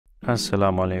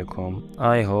Assalamu alaikum.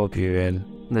 I hope you well.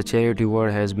 The charity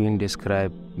word has been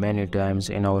described many times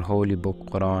in our holy book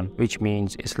Quran, which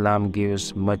means Islam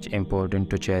gives much importance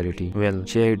to charity. Well,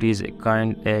 charity is a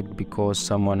kind act because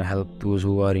someone helps those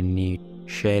who are in need.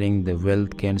 Sharing the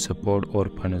wealth can support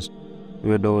orphans,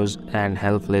 widows, and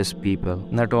helpless people.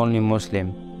 Not only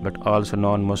Muslim, but also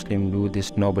non-Muslim do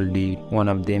this noble deed. One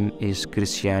of them is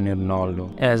Cristiano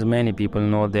Ronaldo. As many people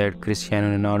know that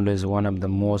Cristiano Ronaldo is one of the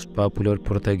most popular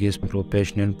Portuguese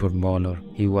professional footballer.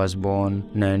 He was born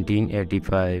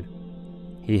 1985.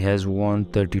 He has won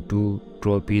 32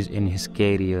 trophies in his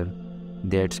career.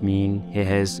 That means he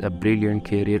has a brilliant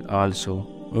career also.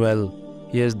 Well,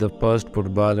 he is the first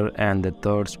footballer and the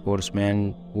third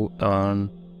sportsman who earned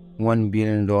 $1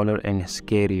 billion in his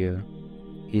career.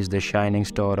 He is the shining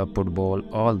star of football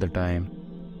all the time.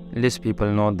 Less people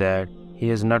know that he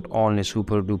is not only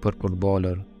super duper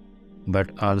footballer,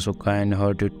 but also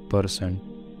kind-hearted person.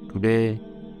 Today,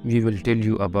 we will tell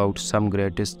you about some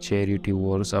greatest charity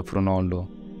works of Ronaldo.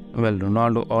 Well,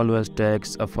 Ronaldo always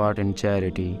takes a part in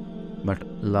charity, but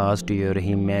last year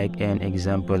he made an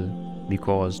example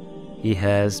because he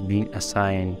has been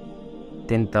assigned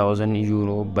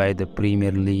 €10,000 by the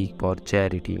Premier League for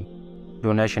charity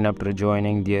donation after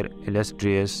joining their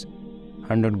illustrious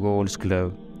 100 Goals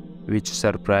Club, which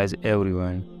surprised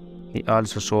everyone. He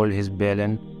also sold his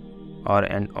balloon or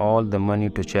and all the money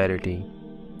to charity.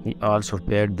 He also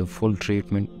paid the full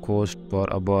treatment cost for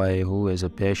a boy who is a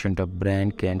patient of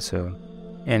brain cancer.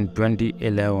 In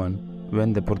 2011,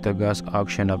 when the Portuguese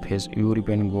auctioned up his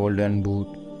European Golden Boot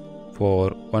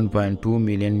for €1.2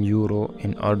 million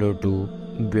in order to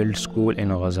build school in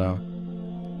Gaza.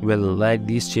 Well, like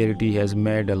this charity has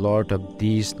made a lot of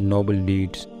these noble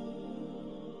deeds.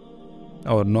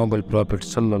 Our noble Prophet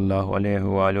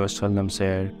ﷺ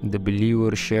said, the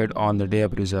believer shed on the day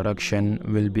of resurrection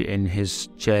will be in his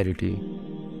charity.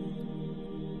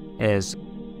 As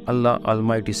Allah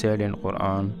Almighty said in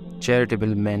Quran,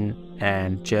 charitable men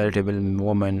and charitable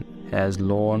women has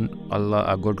loaned Allah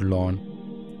a good loan.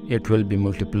 It will be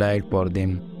multiplied for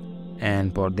them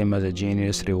and for them as a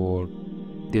generous reward.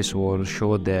 This will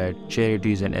show that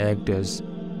charity is an act as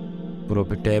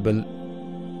profitable.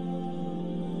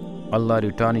 Allah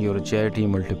return your charity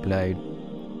multiplied.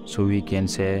 So we can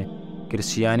say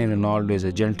Cristiano Ronaldo is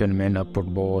a gentleman of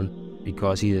football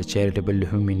because he is a charitable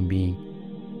human being.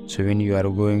 So when you are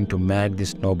going to make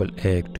this noble act,